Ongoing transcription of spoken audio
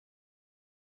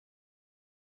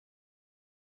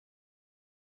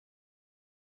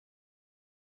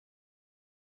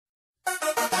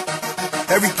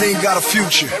Everything got a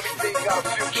future.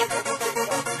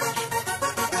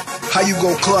 How you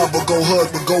go club or go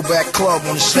hood but go back club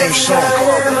on the same song? I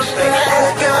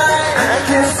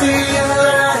can see you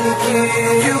like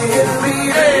it. You can be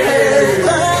there.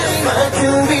 I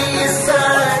can be your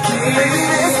sidekick.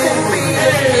 This can be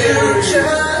there.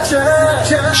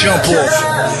 Jump off,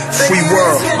 free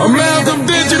world. I'm Malcolm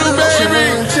Digital,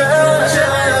 baby.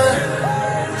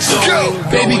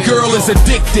 Baby girl is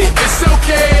addicted. It's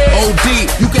okay. OD,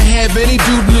 you can have any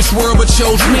dude in this world but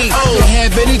chose me. You can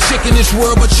have any chick in this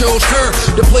world but chose her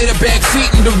to play the back seat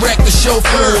and direct the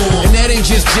chauffeur. And that ain't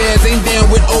just jazz, ain't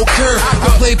down with Oker. I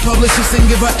play publicist and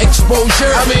give her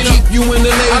exposure. Keep you in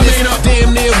the latest,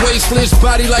 damn near wasteless.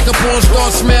 Body like a porn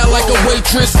star, smell like a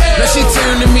waitress. Now she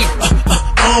turn to me,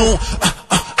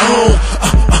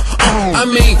 I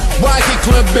mean, why can't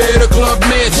club bed or club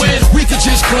mansion? We could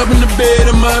just club in the bed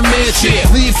of my mansion.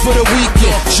 Leave for the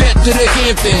weekend, jet to the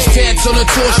Hamptons. Tats on the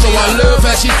torso, I love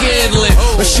how she handling.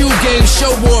 A shoe game,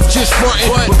 show off, just frontin'.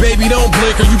 But baby, don't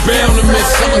blink or you bound to miss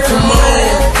something, come on.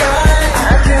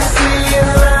 I can see you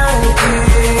like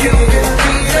it. You can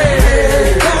be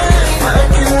there. I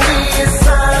can be your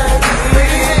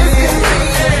sidekick.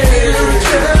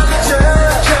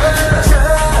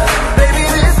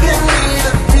 This can be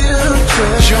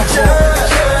Jump on,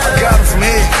 got him from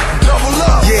here. Double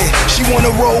up, yeah. She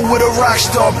wanna roll with a rock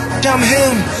star. I'm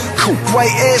him. Cool,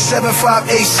 white air 75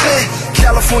 cent.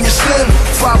 California Slim,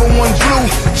 501 blue.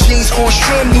 Jeans on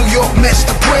trim, New York Mets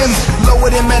the brim. Lower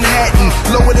than Manhattan,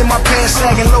 lower than my pants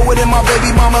sagging, lower than my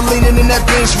baby mama leaning in that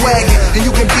Benz wagon. And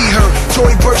you can be her,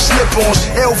 Tory Burch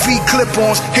slip-ons, LV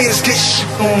clip-ons. Haters get shit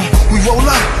on. We roll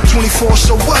up, 24,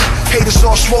 so what? Haters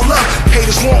all swole up.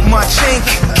 Haters want my chain.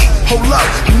 Hold up,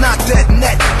 I'm not that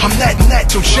net, I'm that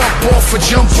net. So jump off or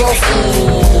jump off.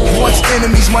 Once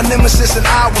enemies, my nemesis and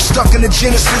I were stuck in the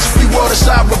Genesis. Free world as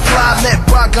I reply, let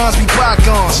bygones be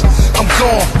bygones. I'm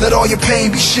gone, let all your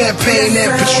pain be champagne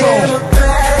and Patron.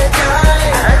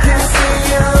 I can see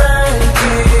you like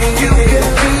it. You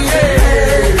can be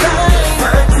there.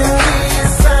 I can be your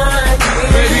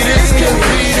sidekick. Baby, this can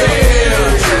be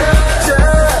there.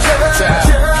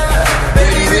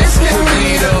 Baby, this can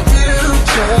be there.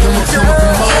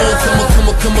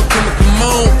 Come on.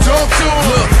 Talk to her.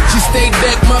 Look, she stayed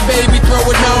back, my baby, throw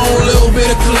it on. Little bit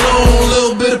of cologne,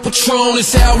 little bit of Patron. It's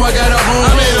how I got her home.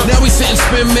 Now we sit and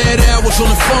spend mad hours on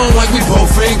the phone like we both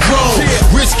ain't grown.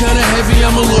 Wrist kinda heavy,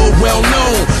 I'm a little well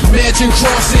known. Matching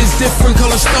crosses, different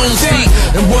color stones. See,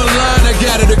 in one line I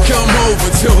got her to come over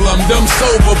till I'm dumb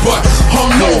sober, but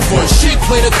hungover. She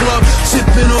play the club,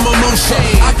 sipping on mimosa.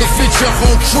 I can fit your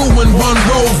whole crew in one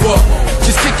Rover.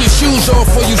 Just kick your shoes off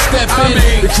before you step in.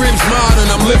 The crib's modern,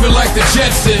 I'm living like the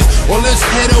Jetsons. Or let's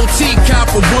head OT, cop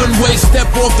a one-way. Step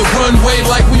off the runway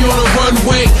like we on a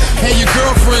runway. Hey, your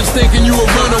girlfriend's thinking you a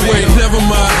runaway. Never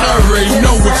mind, I already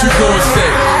know what you gonna say.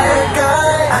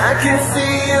 I can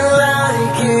see you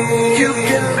like it. You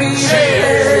can be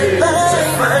there.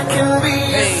 I can be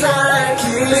your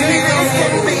sidekick. This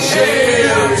can be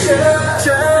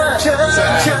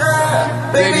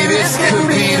Baby, this could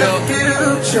be the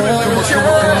future.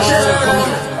 Come on.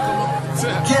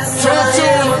 Yes, I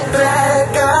am a bad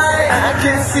guy. I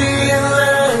can see you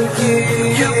like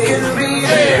it. You can be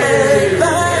there.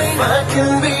 I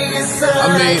can be your sidekick. I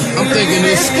mean, I'm thinking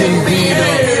this can be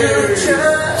the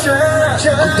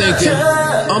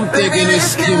I'm thinking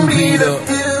this can be the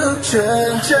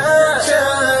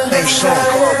Hey, song.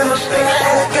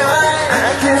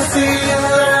 I can see you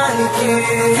like it.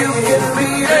 You can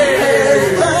be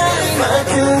there. I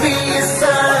can be your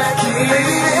sidekick.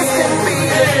 This can be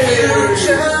there.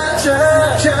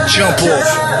 Jump off,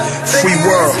 free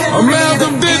world. I'm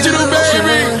Malcolm Digital, baby.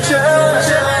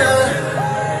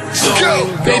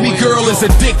 Baby girl is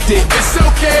addicted. It's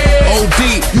okay. OD,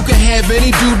 you can have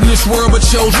any dude in this world but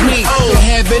chose me. You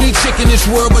can have any chick in this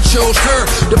world but chose her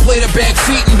to play the back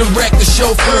seat and direct the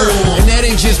chauffeur. And that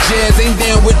ain't just jazz, ain't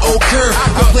down with Oker.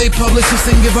 I play publicist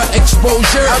and give her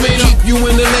exposure. Keep you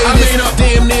in the latest,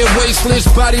 damn near wasteless.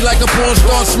 Body like a porn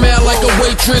star, smell like a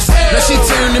waitress. Now she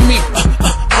turn to me,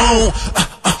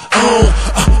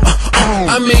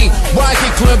 I mean, why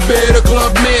can't club bed or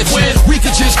club mansion? We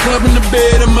could just club in the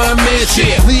bed of my mansion.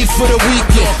 Leave for the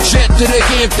weekend, jet to the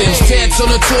Hamptons. Tats on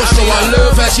the torso, I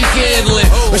love how she handling.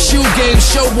 A shoe game,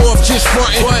 show off, just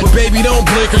frontin'. But baby, don't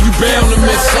blink or you bound to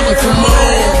miss something, come on.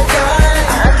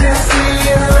 I can see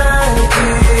you like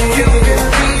it. You can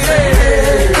be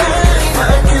there.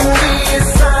 I can be your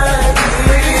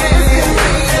sidekick. This can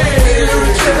be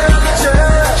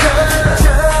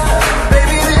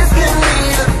baby, this can be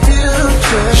the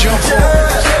future. Jump on,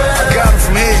 got him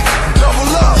from here.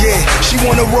 Double up, yeah. She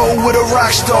wanna roll roll with a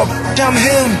rock star, I'm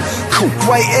him. Coupe,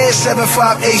 white air,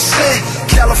 75 cent.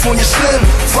 California slim,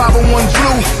 501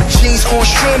 blue. Jeans on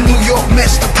trim, New York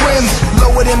Mets the brim.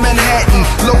 Lower than Manhattan,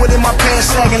 lower than my pants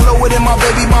sagging, lower than my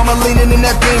baby mama leaning in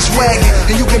that Benz wagon.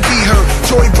 And you can be her,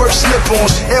 Tory Burch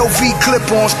slip-ons, LV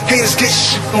clip-ons. Haters get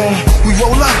shit on. We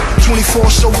roll up,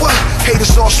 24, so what?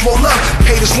 Haters all swole up,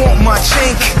 haters want my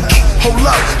chain. Hold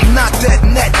up, I'm not that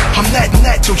net, I'm that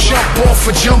net. So jump off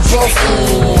or jump off.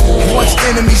 Once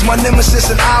enemies, my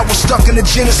nemesis and I was stuck in the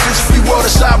Genesis. Free world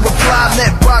as I reply,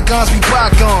 let bygones be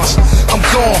bygones. I'm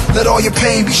gone, let all your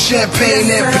pain be champagne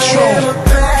and Patron.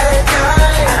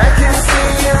 I can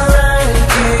see you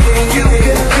like it. You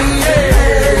can be the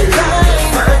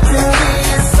headline, I can be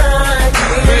your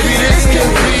sidekick. Baby, this can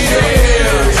be the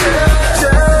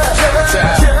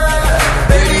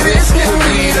Baby, this can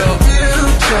be the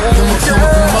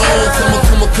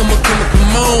Come on.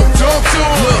 Talk to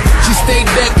her. Look, she stay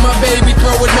deck, my baby,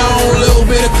 throw it on. Little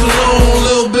bit of cologne,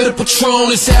 little bit of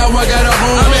Patron. It's how I got her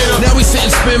home. Now we sit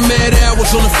and spend mad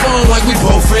hours on the phone like we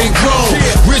both ain't grown.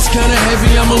 Wrist kinda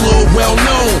heavy, I'm a little well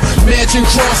known. Matching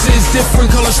crosses, different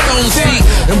color stones. See,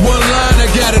 in one line I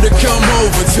got her to come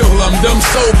over till I'm dumb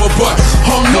sober, but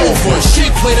hungover. She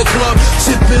play the club,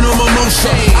 sipping on mimosa.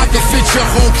 I can fit your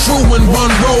whole crew in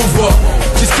one Rover.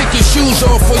 Just kick your shoes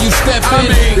off before you step in.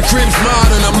 The crib's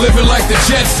modern, I'm living like the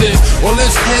Jetsons. Or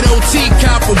let's head OT,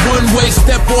 cop a one-way,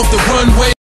 step off the runway.